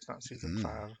 6, not season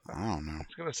 5. I don't know. I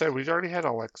was gonna say we've already had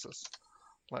Alexis.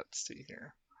 Let's see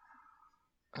here.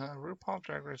 RuPaul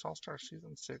Drag Race All Star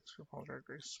Season 6. RuPaul Drag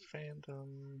Race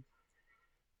fandom.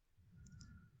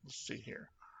 Let's see here.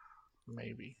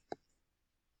 Maybe.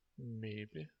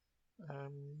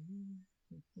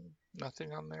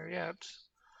 Nothing on there yet.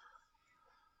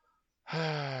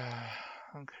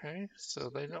 Okay, so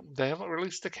they haven't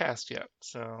released the cast yet.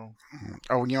 So.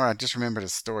 Oh, I just remembered a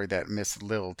story that Miss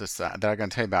Lil decided that I'm going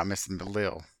to tell you about Miss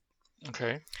Lil.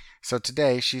 Okay. So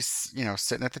today she's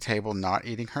sitting at the table, not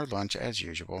eating her lunch as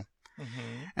usual.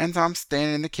 Mm-hmm. And so I'm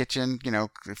standing in the kitchen,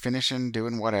 finishing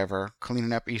doing whatever,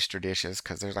 cleaning up Easter dishes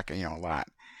because there's a lot.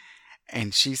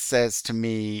 And she says to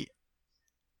me,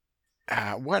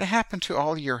 "What happened to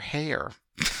all your hair?"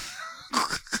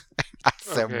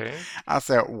 I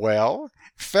said, "Well,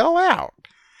 fell out."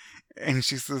 And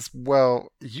she says,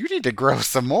 "Well, you need to grow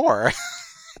some more."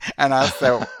 And I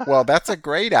said, "Well, that's a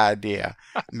great idea.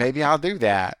 Maybe I'll do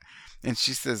that." And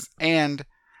she says, "And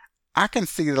I can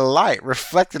see the light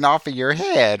reflecting off of your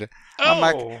head." Oh. I'm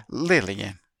like,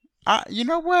 "Lillian, you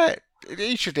know what?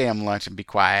 Eat your damn lunch and be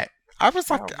quiet." I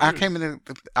was like, I came in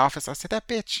the office. I said, "That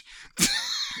bitch."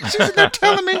 She was there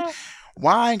telling me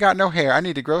why I ain't got no hair. I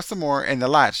need to grow some more, and the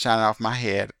light's shining off my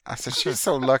head. I said, "She's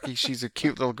so lucky she's a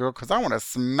cute little girl, because I want to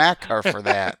smack her for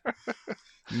that."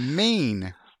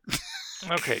 Mean.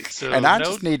 Okay, so and I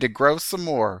just need to grow some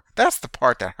more. That's the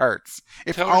part that hurts.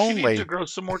 If tell her only she needs to grow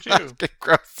some more too. to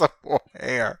grow some more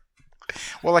hair.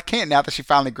 Well, I can't now that she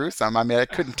finally grew some. I mean, I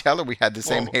couldn't tell her we had the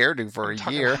same hairdo for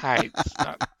a year. Heights,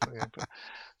 not,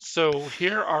 So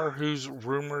here are who's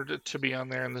rumored to be on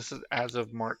there, and this is as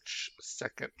of March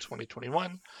 2nd,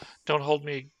 2021. Don't hold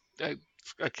me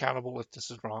accountable if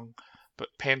this is wrong, but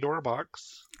Pandora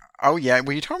Box, Oh, yeah.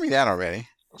 Well, you told me that already.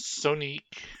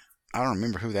 Sonique. I don't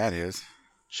remember who that is.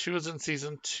 She was in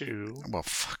season 2. Well,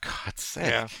 for God's sake.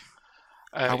 Yeah.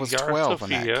 I was Yara 12 when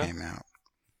that Sofia. came out.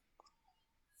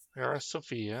 Yara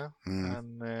Sofia. Mm.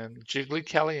 And then Jiggly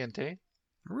Caliente.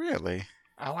 Really?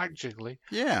 I like Jiggly.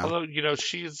 Yeah. Although,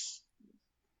 she's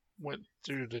went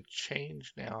through the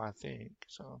change now, I think.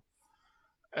 So,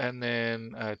 and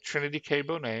then Trinity K.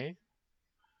 Bonet.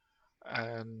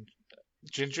 And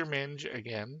Ginger Minge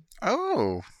again.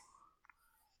 Oh.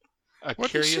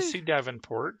 Kyria C.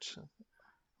 Davenport.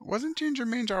 Wasn't Ginger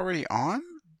Minge already on?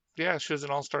 Yeah, she was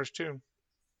in All Stars too.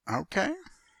 Okay.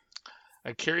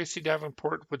 Kyria C.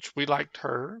 Davenport, which we liked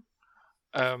her.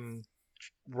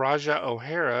 Raja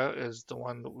O'Hara is the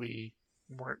one that we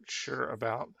weren't sure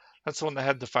about. That's the one that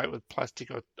had the fight with Plastic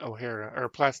O'Hara, or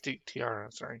Plastic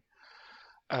Tiara, sorry.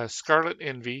 Scarlet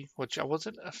Envy, which I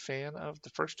wasn't a fan of the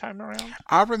first time around.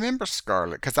 I remember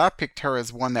Scarlet because I picked her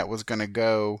as one that was going to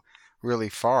go really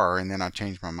far, and then I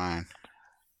changed my mind.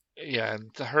 Yeah,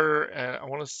 and her, I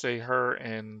want to say her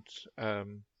and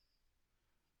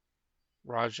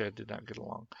Raja did not get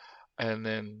along. And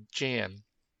then Jan.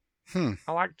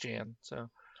 I like Jan, so,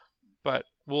 but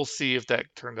we'll see if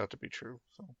that turned out to be true.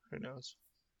 So who knows?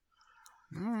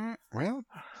 All right. Well.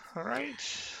 All right.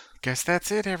 Guess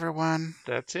that's it, everyone.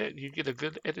 That's it. You get a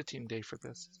good editing day for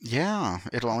this. Yeah,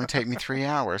 it'll only take me 3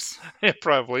 hours. Yeah,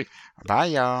 probably. Bye,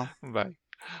 y'all. Bye.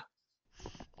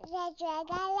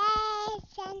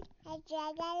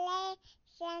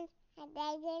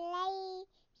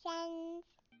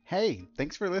 Hey,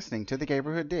 thanks for listening to the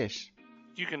Gayborhood Dish.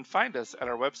 You can find us at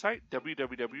our website,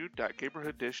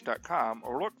 www.gayborhooddish.com,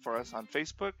 or look for us on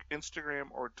Facebook,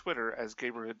 Instagram, or Twitter as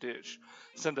Gayborhood Dish.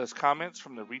 Send us comments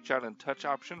from the Reach Out and Touch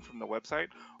option from the website,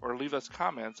 or leave us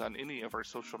comments on any of our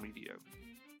social media.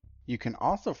 You can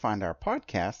also find our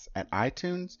podcasts at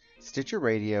iTunes, Stitcher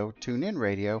Radio, TuneIn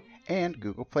Radio, and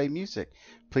Google Play Music.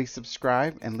 Please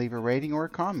subscribe and leave a rating or a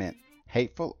comment,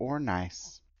 hateful or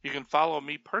nice. You can follow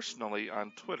me personally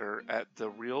on Twitter at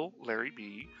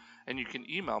TheRealLarryB, and you can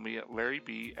email me at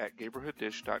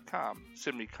larryb@gayborhooddish.com.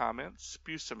 Send me comments,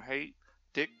 spew some hate,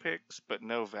 dick pics, but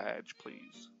no vag,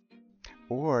 please.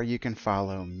 Or you can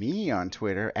follow me on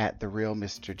Twitter at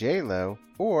TheRealMrJLo,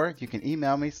 or you can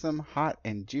email me some hot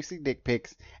and juicy dick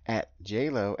pics at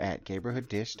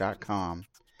jlo@gayborhooddish.com.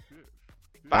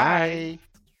 Bye!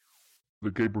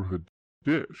 The Gayborhood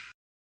Dish.